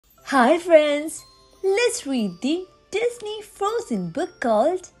Hi friends, let's read the Disney Frozen book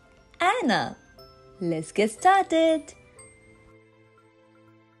called Anna. Let's get started.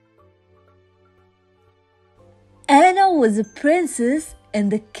 Anna was a princess in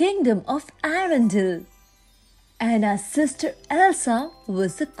the kingdom of Arendelle. Anna's sister Elsa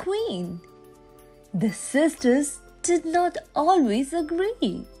was the queen. The sisters did not always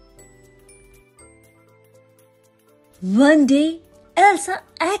agree. One day, Elsa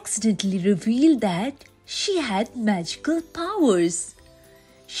accidentally revealed that she had magical powers.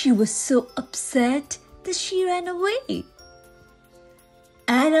 She was so upset that she ran away.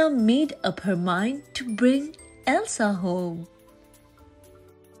 Anna made up her mind to bring Elsa home.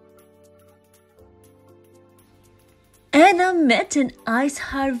 Anna met an ice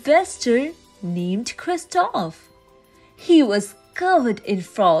harvester named Kristoff. He was covered in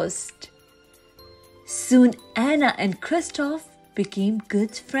frost. Soon Anna and Kristoff became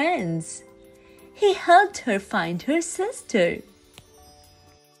good friends. He helped her find her sister.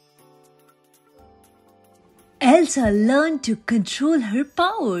 Elsa learned to control her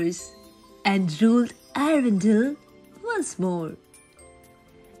powers and ruled Arendelle once more.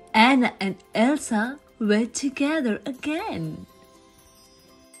 Anna and Elsa were together again.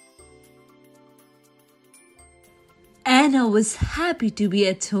 Anna was happy to be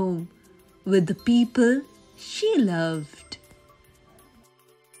at home with the people she loved.